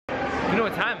You know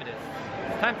what time it is.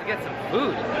 It's time to get some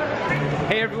food.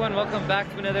 Hey everyone, welcome back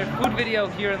to another food video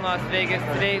here in Las Vegas.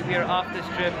 Today we are off the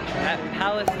strip at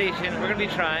Palace Station. We're gonna be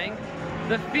trying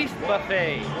the Feast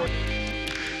Buffet.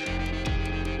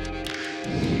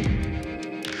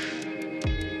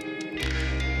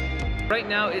 Right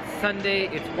now it's Sunday,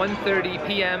 it's 1:30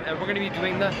 p.m. and we're gonna be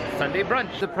doing the Sunday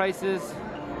brunch. The prices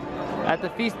at the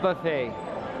Feast Buffet.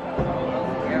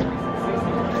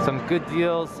 Some good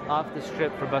deals off the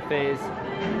strip for buffets.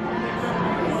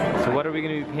 So what are we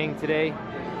gonna be paying today?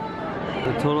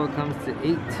 The total comes to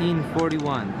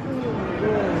 $18.41.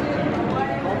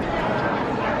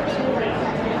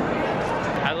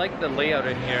 I like the layout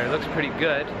in here, it looks pretty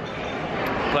good.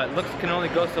 But looks can only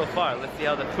go so far. Let's see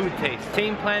how the food tastes.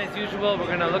 Same plan as usual. We're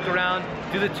gonna look around,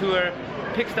 do the tour,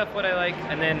 pick stuff what I like,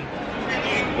 and then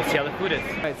we'll see how the food is.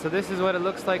 Alright, so this is what it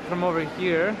looks like from over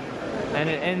here, and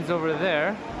it ends over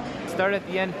there. Start at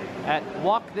the end at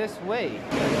Walk This Way.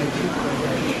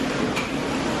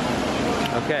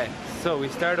 Okay, so we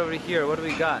start over here. What do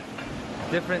we got?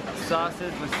 Different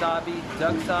sauces, wasabi,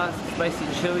 duck sauce, spicy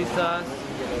chili sauce,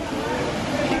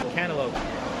 cantaloupe.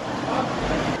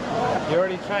 You're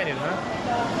already trying it, huh?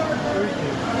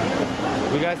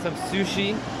 We got some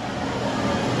sushi.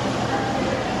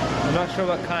 I'm not sure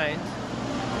what kind.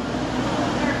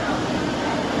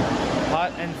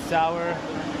 Hot and sour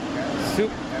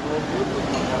soup.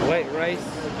 White rice.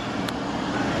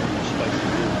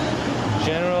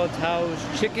 General Tao's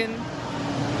chicken.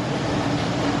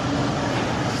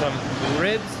 Some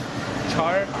ribs.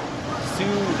 Char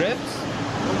siu ribs.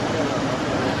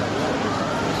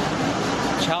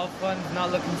 Chow fun's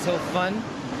not looking so fun.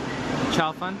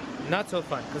 Chow fun, not so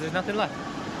fun, because there's nothing left.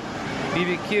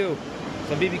 BBQ,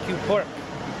 some BBQ pork.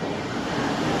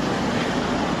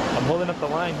 I'm holding up the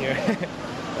line here.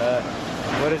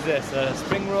 What is this?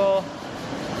 Spring roll,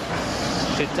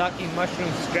 shiitake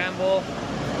mushroom scramble,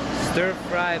 stir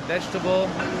fry vegetable,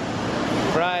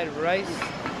 fried rice,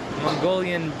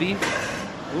 Mongolian beef.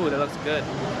 Ooh, that looks good.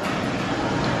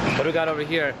 What do we got over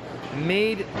here?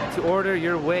 Made to order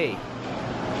your way.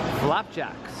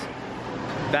 Flapjacks,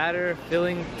 batter,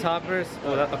 filling, toppers.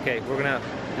 Oh, okay, we'll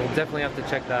definitely have to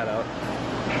check that out.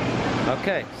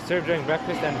 Okay, served during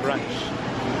breakfast and brunch.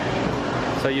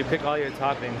 So you pick all your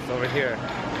toppings over here.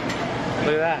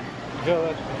 Look at that.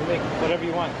 Joe, make whatever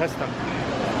you want, custom.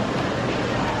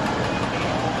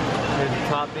 Here's the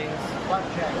toppings.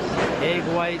 Egg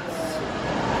whites,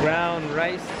 brown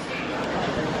rice,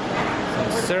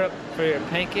 some syrup for your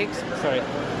pancakes. Sorry.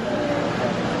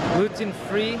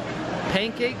 Gluten-free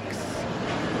pancakes,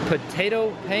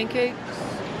 potato pancakes,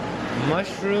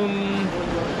 mushroom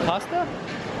pasta,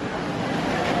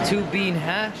 2-bean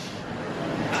hash.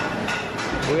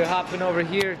 We're hopping over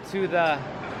here to the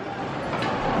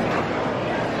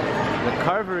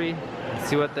carvery. Let's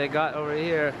see what they got over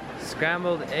here.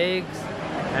 Scrambled eggs,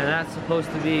 and that's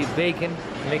supposed to be bacon,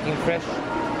 making fresh.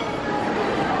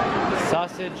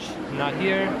 Sausage, not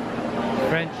here.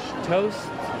 French toast.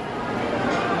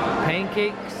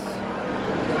 Pancakes,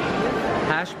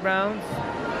 hash browns,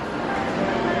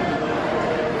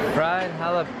 fried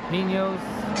jalapenos,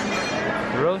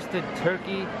 roasted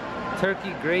turkey,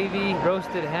 turkey gravy,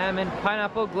 roasted ham, and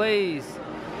pineapple glaze.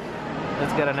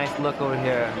 Let's get a nice look over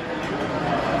here.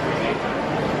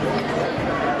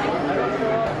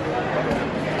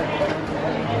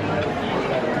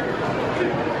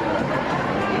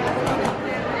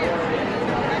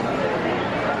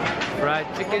 Fried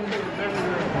chicken,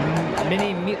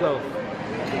 mini meatloaf.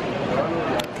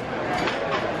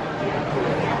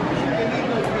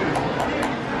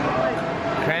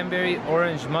 Cranberry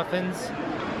orange muffins.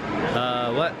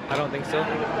 What? I don't think so.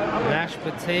 Mashed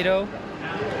potato.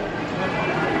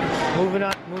 Moving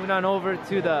on over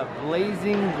to the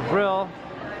Blazing Grill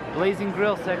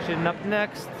section. Up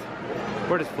next,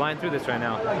 we're just flying through this right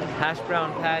now. Hash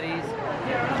brown patties,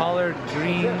 collard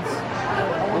greens.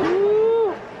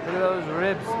 Ooh, look at those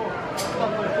ribs.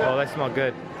 Oh, they smell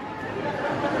good.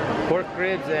 Pork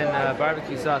ribs and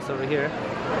barbecue sauce over here.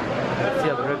 Let's see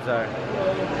how the ribs are.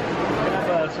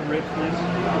 Have some ribs, please.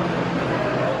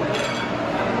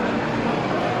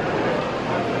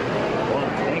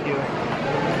 Thank you.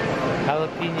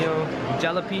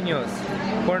 Jalapenos,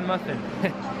 corn muffin,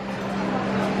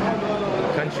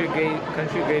 country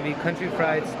gravy, country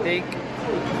fried steak,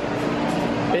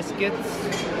 biscuits,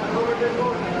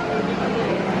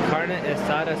 carne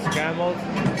asada scrambled.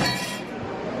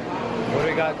 What do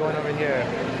we got going over here?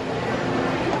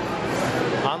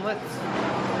 Omelets?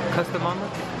 Custom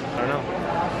omelets? I don't know.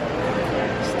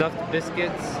 Stuffed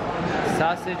biscuits,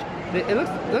 sausage. It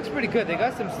looks pretty good. They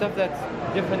got some stuff that's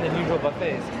different than usual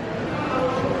buffets.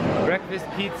 breakfast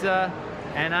pizza,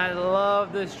 and I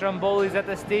love the strombolis at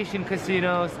the station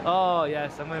casinos. Oh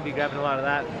yes, I'm gonna be grabbing a lot of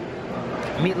that.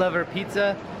 Meat lover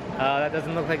pizza. That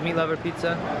doesn't look like meat lover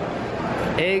pizza.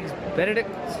 Eggs Benedict,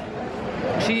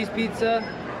 cheese pizza,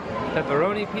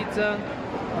 pepperoni pizza,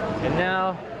 and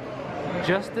now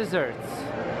just desserts.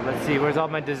 Let's see, where's all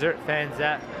my dessert fans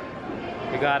at?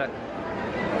 We got it.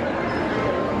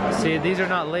 See, these are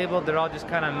not labeled, they're all just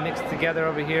kind of mixed together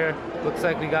over here. Looks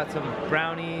like we got some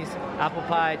brownies, apple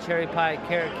pie, cherry pie,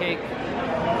 carrot cake,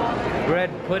 bread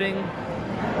pudding,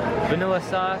 vanilla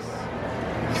sauce,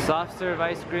 soft serve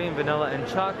ice cream, vanilla and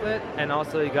chocolate, and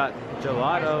also you got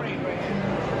gelato.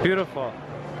 Beautiful.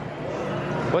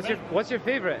 What's your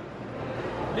favorite?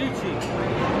 Lychee.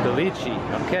 The lychee.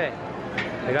 Okay.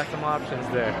 They got some options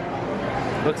there.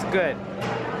 Looks good.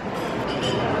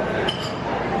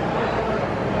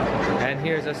 And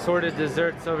here's assorted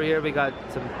desserts over here. We got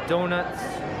some donuts,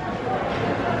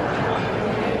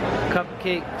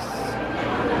 cupcakes,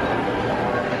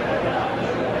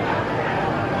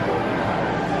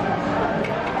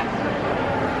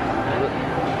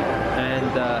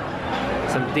 and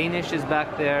some Danish is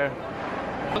back there.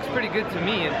 Looks pretty good to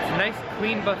me. It's a nice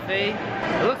clean buffet.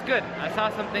 It looks good. I saw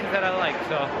some things that I like,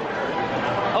 so.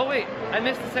 Oh wait, I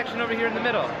missed the section over here in the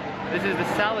middle. This is the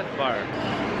salad bar.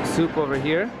 Soup over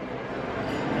here.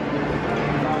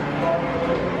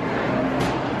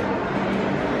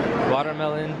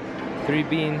 Watermelon,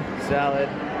 3-bean salad,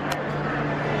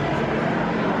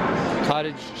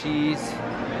 cottage cheese,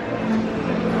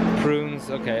 prunes.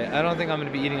 Okay, I don't think I'm gonna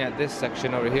be eating at this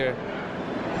section over here.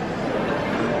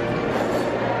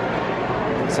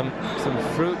 Some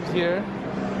fruit here.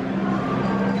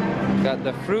 Got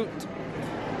the fruit,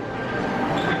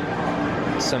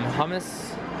 some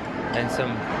hummus, and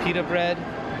some pita bread,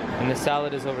 and the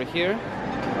salad is over here.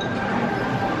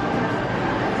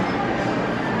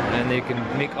 And they can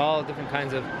make all different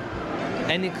kinds of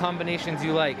any combinations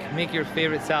you like. Make your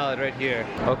favorite salad right here.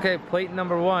 Okay, plate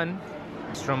number 1,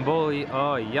 stromboli.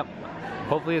 Oh, yep.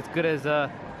 Hopefully it's good as the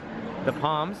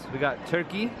palms. We got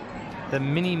turkey, the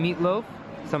mini meatloaf,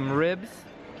 some ribs.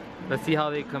 Let's see how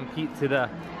they compete to the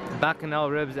Bacchanal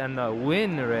ribs and the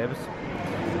Win ribs.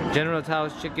 General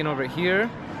Tao's chicken over here,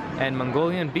 and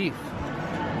Mongolian beef.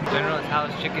 General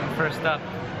Tao's chicken first up.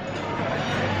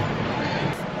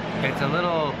 It's a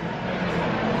little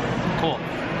cold.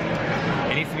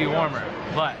 It needs to be warmer,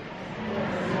 but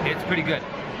it's pretty good.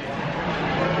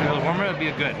 If it was warmer, it would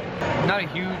be good. I'm not a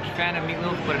huge fan of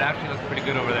meatloaf, but it actually looks pretty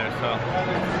good over there, so.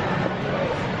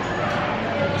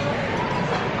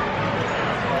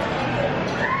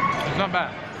 It's not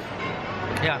bad.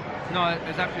 Yeah, no,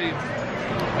 it's actually,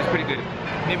 it's pretty good.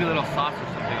 Maybe a little sauce or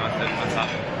something on top.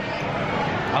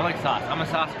 I like sauce. I'm a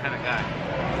sauce kind of guy.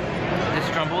 This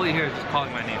stromboli here is just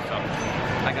calling my name, so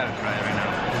I gotta try it right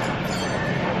now.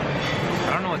 I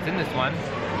don't know what's in this one.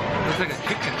 It looks like a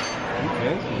chicken.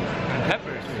 And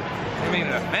peppers. They made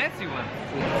it a fancy one.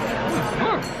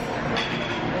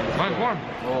 Quite warm.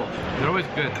 Oh, they're always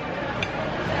good.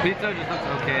 Pizza just looks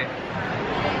okay.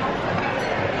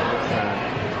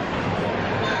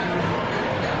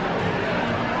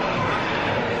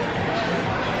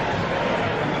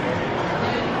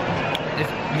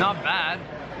 It's not bad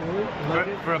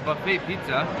for a buffet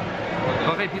pizza.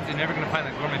 Buffet pizza, you're never gonna find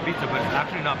like gourmet pizza, but it's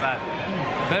actually not bad.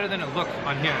 Better than it looks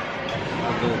on here.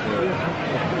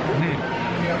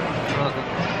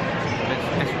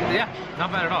 Yeah,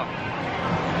 not bad at all.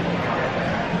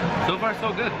 So far,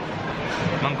 so good.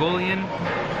 Mongolian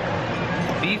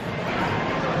beef.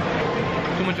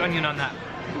 Too much onion on that.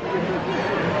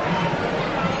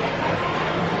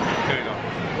 Here we go.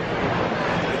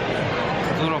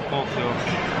 It's a little cold too.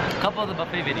 A couple of the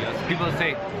buffet videos, people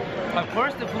say, of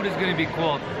course the food is going to be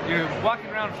cold. You're walking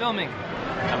around filming.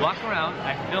 I walk around,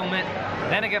 I film it,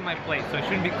 then I get my plate, so it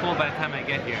shouldn't be cold by the time I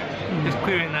get here. Just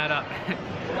clearing that up.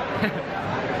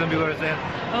 Some people are saying,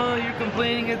 oh, you're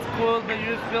complaining it's cold, but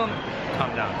you're just filming.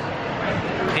 Calm down.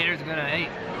 Haters are gonna eat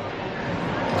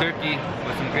turkey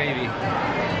with some gravy.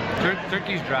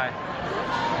 Turkey's dry.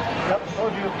 Yep,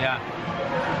 told you. Yeah.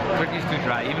 Turkey's too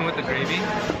dry. Even with the gravy,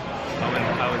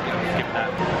 I was gonna skip that.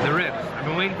 The ribs. I've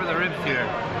been waiting for the ribs here.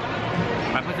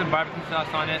 I put some barbecue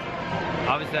sauce on it.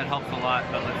 Obviously that helps a lot,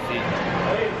 but let's see.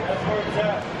 Hey, that's where it's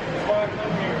at. That's why I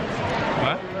come here.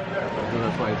 What?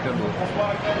 That's why I come here.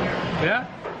 Yeah?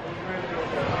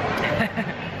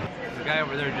 The guy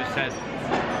over there just said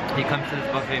he comes to this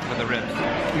buffet for the ribs.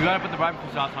 You gotta put the barbecue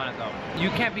sauce on it though.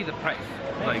 You can't beat the price.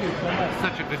 Like, it's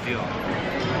such a good deal.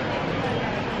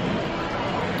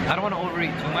 I don't want to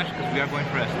overeat too much because we are going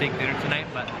for a steak dinner tonight,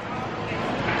 but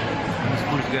I'm just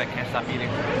Food's good, I can't stop eating.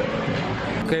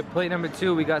 Okay, plate number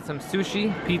 2, we got some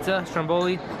sushi, pizza,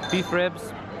 stromboli, beef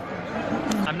ribs.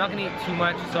 I'm not gonna eat too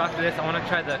much, so after this I wanna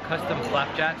try the custom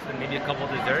flapjacks and maybe a couple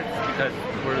desserts because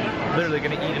we're literally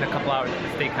gonna eat in a couple hours at the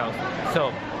steakhouse.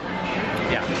 So,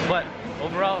 yeah, but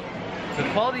overall, the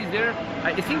quality's there.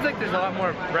 It seems like there's a lot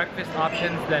more breakfast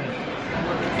options than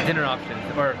dinner options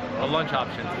or lunch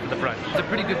options for the brunch. It's a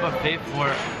pretty good buffet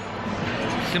for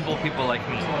simple people like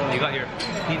me. You got your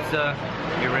pizza,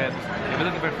 your ribs. If you're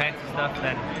looking for fancy stuff,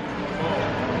 then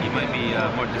you might be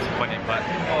more disappointed, but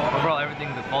overall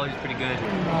everything, the quality is pretty good.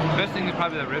 The best thing is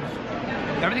probably the ribs.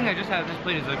 Everything I just had on this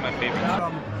plate is like my favorite.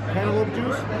 Cantaloupe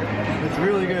juice, it's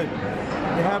really good.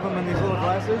 They have them in these little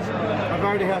glasses. I've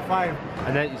already had 5.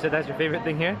 And then you said that's your favorite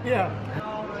thing here? Yeah.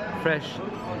 Fresh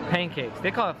pancakes.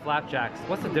 They call it flapjacks.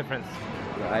 What's the difference?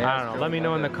 I don't know. Let me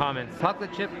know in the comments.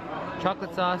 Chocolate chip,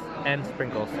 chocolate sauce, and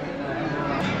sprinkles.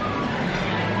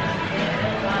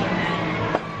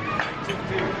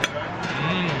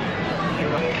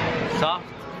 Soft,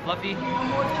 fluffy,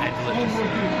 and delicious.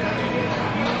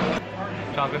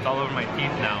 Chocolate's all over my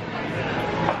teeth now.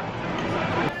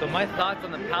 So my thoughts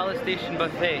on the Palace Station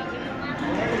buffet.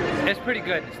 It's pretty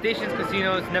good. Stations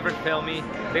casinos never fail me.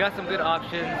 They got some good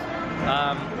options.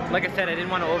 Like I said, I didn't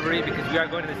want to overeat because we are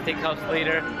going to the steakhouse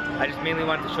later. I just mainly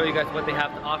wanted to show you guys what they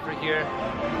have to offer here.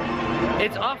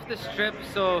 It's off the strip,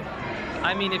 so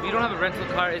I mean, if you don't have a rental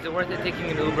car, is it worth it taking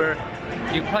an Uber?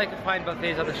 You probably could find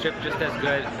buffets on the strip just as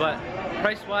good, but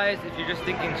price-wise, if you're just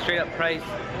thinking straight up price,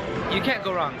 you can't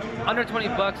go wrong. Under 20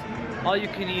 bucks, all you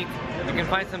can eat, you can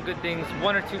find some good things,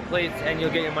 1 or 2 plates, and you'll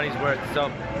get your money's worth.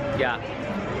 So, yeah.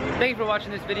 Thank you for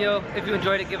watching this video. If you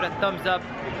enjoyed it, give it a thumbs up.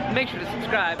 Make sure to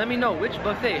subscribe. Let me know which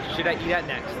buffet should I eat at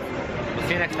next. We'll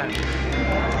see you next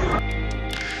time.